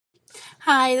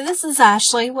Hi, this is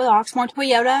Ashley with Oxmoor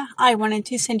Toyota. I wanted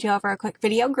to send you over a quick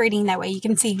video greeting. That way you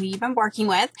can see who you've been working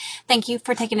with. Thank you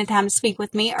for taking the time to speak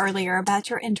with me earlier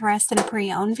about your interest in a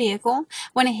pre-owned vehicle.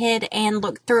 Went ahead and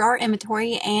looked through our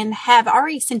inventory and have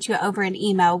already sent you over an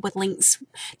email with links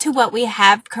to what we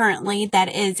have currently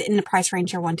that is in the price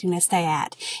range you're wanting to stay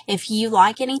at. If you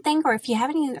like anything or if you have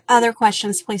any other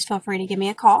questions, please feel free to give me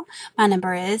a call. My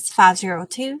number is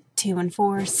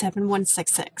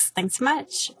 502-214-7166. Thanks so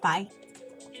much. Bye.